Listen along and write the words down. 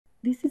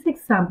This is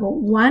example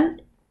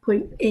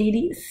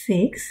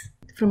 1.86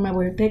 from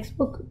our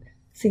textbook,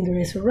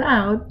 Synchronous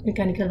Route,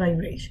 Mechanical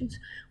Vibrations.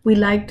 We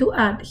like to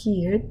add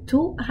here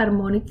two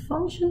harmonic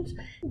functions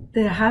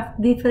that have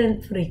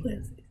different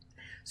frequencies.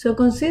 So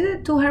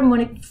consider two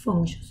harmonic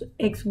functions,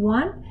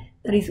 x1,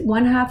 that is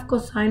 1/2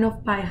 cosine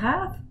of pi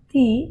half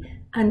t,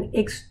 and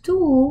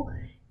x2,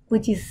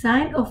 which is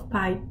sine of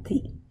pi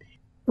t.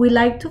 We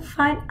like to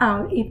find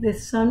out if the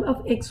sum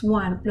of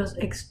x1 plus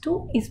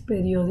x2 is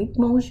periodic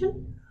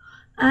motion,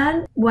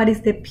 and what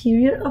is the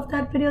period of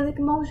that periodic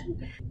motion,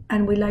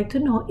 and we like to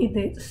know if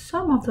the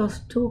sum of those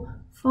two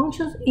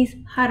functions is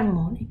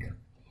harmonic.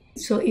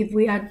 So if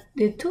we add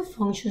the two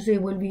functions,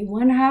 it will be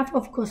 1/2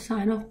 of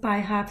cosine of pi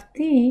half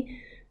t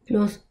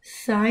plus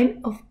sine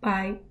of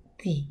pi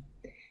t.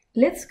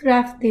 Let's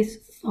graph this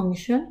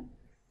function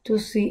to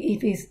see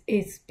if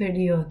it's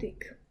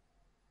periodic.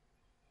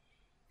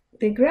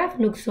 The graph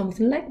looks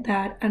something like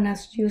that, and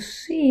as you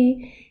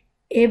see,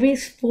 every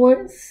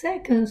 4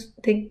 seconds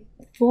the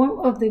form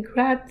of the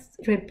graph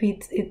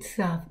repeats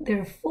itself.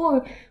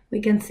 Therefore,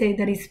 we can say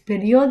that it's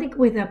periodic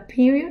with a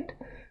period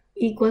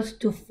equals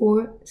to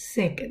 4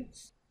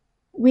 seconds.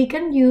 We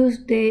can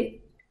use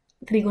the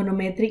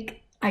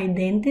trigonometric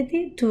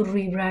identity to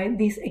rewrite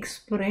this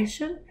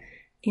expression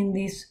in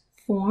this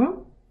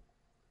form.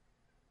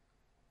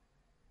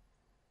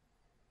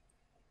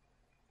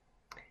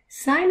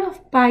 Sine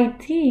of pi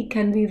t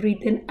can be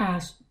written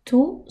as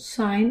 2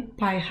 sine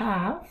pi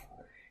half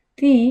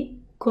t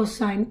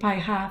cosine pi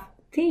half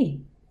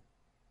t.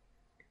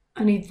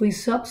 And if we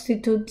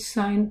substitute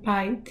sine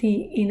pi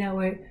t in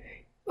our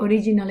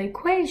original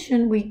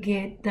equation, we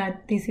get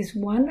that this is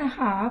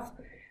 1/2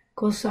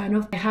 cosine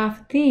of pi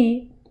half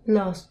t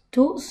plus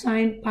 2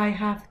 sine pi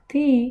half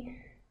t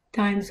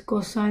times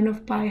cosine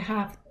of pi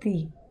half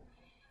t.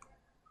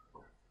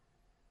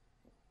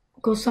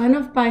 Cosine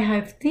of pi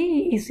half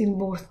t is in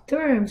both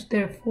terms,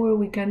 therefore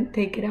we can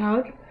take it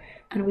out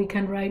and we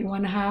can write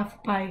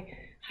 1/2 pi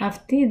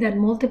half t that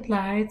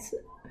multiplies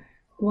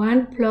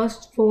 1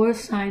 plus 4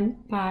 sine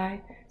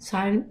pi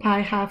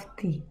half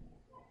t.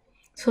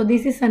 So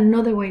this is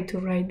another way to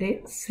write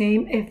the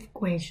same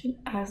equation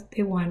as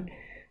the one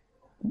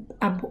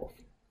above.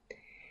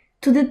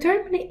 To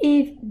determine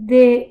if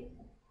the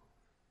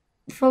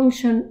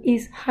function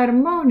is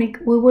harmonic,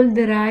 we will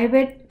derive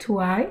it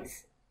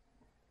twice.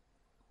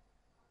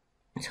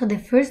 So the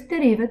first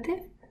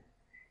derivative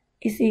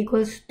is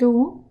equals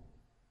to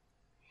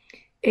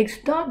x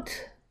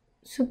dot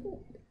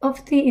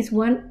of t is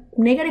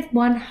negative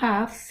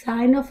 1/2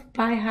 sine of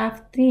pi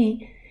half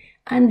t,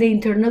 and the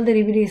internal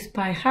derivative is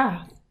pi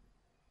half,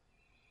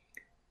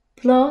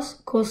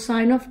 plus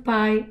cosine of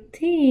pi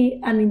t,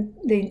 and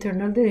the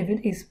internal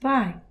derivative is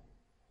pi.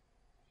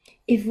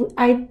 If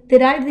I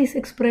derive this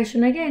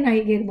expression again, I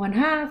get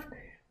 1/2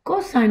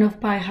 cosine of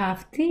pi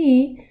half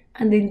t,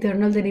 and the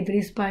internal derivative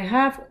is pi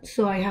half,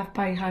 so I have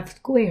pi half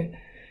squared.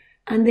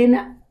 And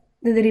then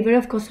the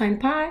derivative of cosine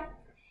pi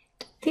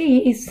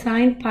t is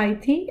sine pi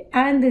t,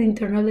 and the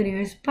internal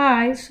derivative is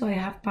pi, so I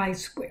have pi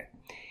squared.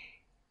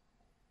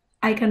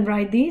 I can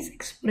write this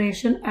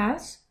expression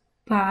as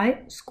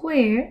pi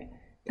squared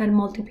that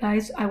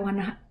multiplies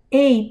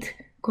 1/8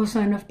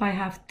 cosine of pi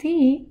half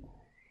t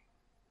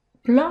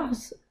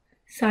plus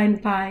sine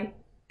pi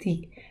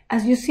t.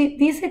 As you see,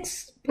 this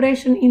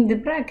expression in the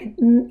bracket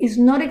is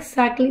not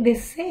exactly the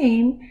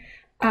same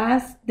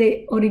as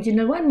the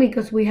original one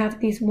because we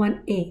have this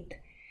 1/8.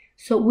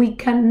 So we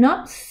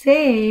cannot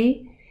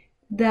say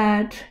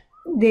that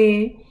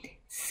the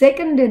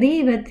second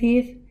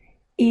derivative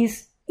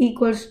is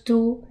equals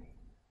to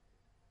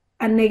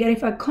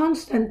a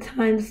constant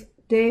times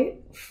the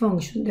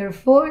function.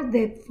 Therefore,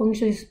 the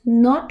function is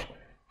not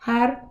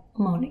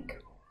harmonic.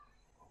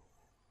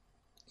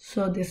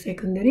 So the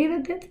second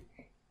derivative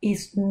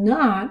is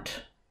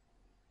not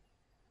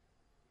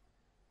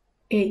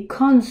a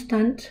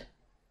constant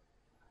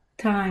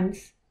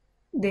times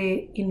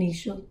the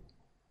initial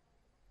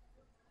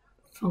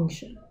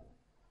function.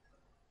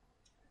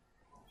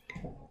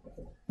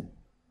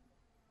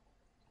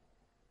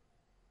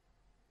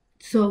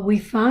 So we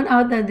found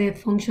out that the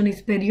function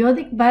is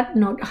periodic but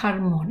not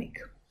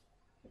harmonic.